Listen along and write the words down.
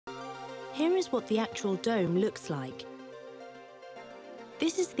Here is what the actual dome looks like.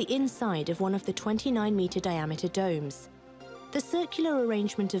 This is the inside of one of the 29-meter diameter domes. The circular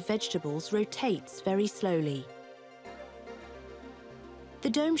arrangement of vegetables rotates very slowly. The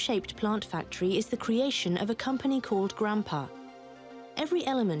dome-shaped plant factory is the creation of a company called Granpa. Every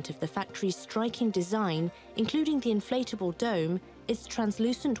element of the factory's striking design, including the inflatable dome, its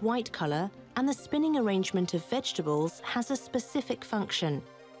translucent white color, and the spinning arrangement of vegetables, has a specific function.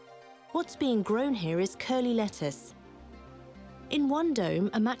 What's being grown here is curly lettuce. In one dome,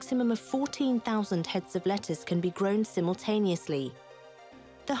 a maximum of 14,000 heads of lettuce can be grown simultaneously.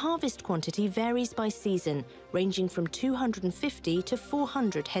 The harvest quantity varies by season, ranging from 250 to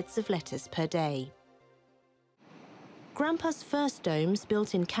 400 heads of lettuce per day. Granpa's first domes,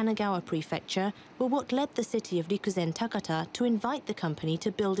 built in Kanagawa Prefecture, were what led the city of Rikuzen Takata to invite the company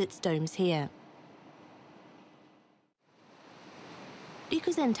to build its domes here.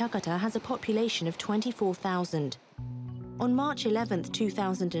 Rikuzen Takata has a population of 24,000. On March 11,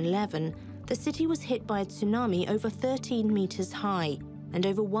 2011, the city was hit by a tsunami over 13 meters high, and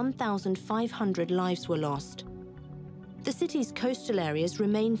over 1,500 lives were lost. The city's coastal areas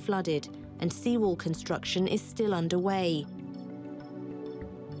remain flooded, and seawall construction is still underway.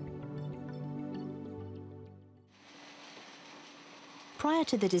 Prior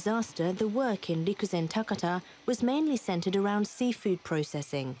to the disaster, the work in Rikuzen Takata was mainly centered around seafood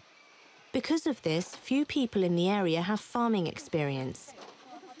processing. Because of this, few people in the area have farming experience.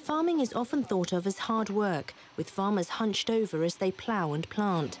 Farming is often thought of as hard work, with farmers hunched over as they plow and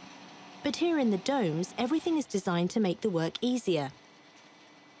plant. But here in the domes, everything is designed to make the work easier.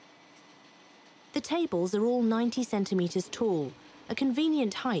 The tables are all 90 centimeters tall, a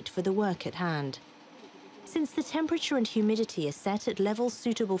convenient height for the work at hand. Since the temperature and humidity are set at levels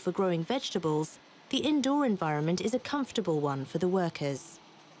suitable for growing vegetables, the indoor environment is a comfortable one for the workers.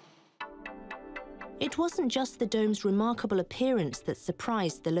 It wasn't just the dome's remarkable appearance that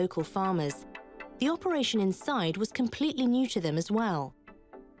surprised the local farmers. The operation inside was completely new to them as well.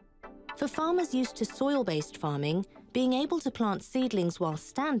 For farmers used to soil-based farming, being able to plant seedlings while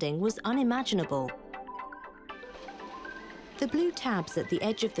standing was unimaginable. The blue tabs at the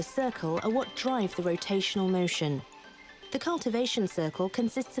edge of the circle are what drive the rotational motion. The cultivation circle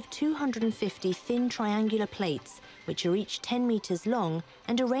consists of 250 thin triangular plates, which are each 10 meters long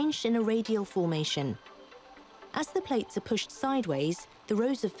and arranged in a radial formation. As the plates are pushed sideways, the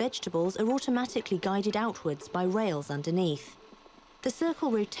rows of vegetables are automatically guided outwards by rails underneath. The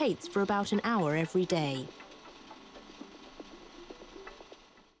circle rotates for about an hour every day.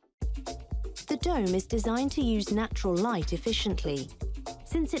 The dome is designed to use natural light efficiently.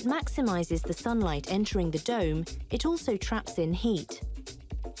 Since it maximizes the sunlight entering the dome, it also traps in heat.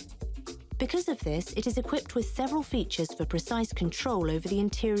 Because of this, it is equipped with several features for precise control over the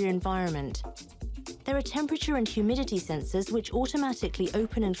interior environment. There are temperature and humidity sensors which automatically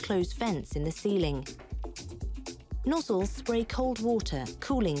open and close vents in the ceiling. Nozzles spray cold water,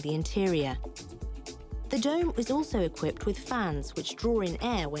 cooling the interior. The dome is also equipped with fans which draw in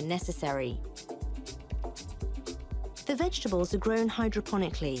air when necessary. The vegetables are grown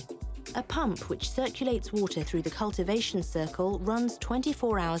hydroponically. A pump which circulates water through the cultivation circle runs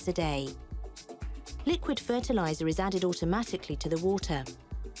 24 hours a day. Liquid fertilizer is added automatically to the water.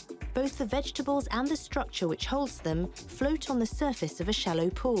 Both the vegetables and the structure which holds them float on the surface of a shallow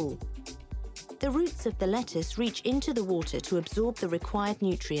pool. The roots of the lettuce reach into the water to absorb the required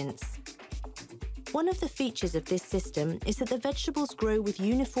nutrients. One of the features of this system is that the vegetables grow with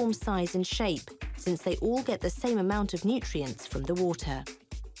uniform size and shape, since they all get the same amount of nutrients from the water.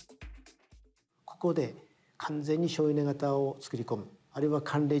 ここで完全に省エネ型を作り込む、あるいは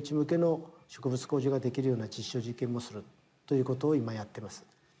寒冷地向けの植物工場ができるような実証実験もするということを今やってます。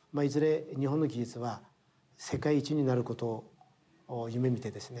いずれ日本の技術は世界一になることを夢見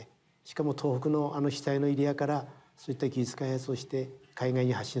てですね、しかも東北の被災のエリアからそういった技術開発をして海外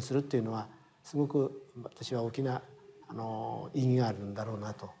に発信するというのはすごく私は大きな意義があるんだろう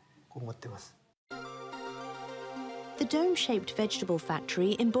なと思ってます。The dome-shaped vegetable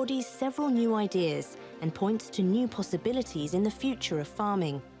factory embodies several new ideas and points to new possibilities in the future of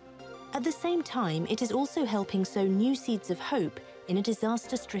farming. At the same time, it is also helping sow new seeds of hope in a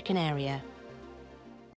disaster-stricken area.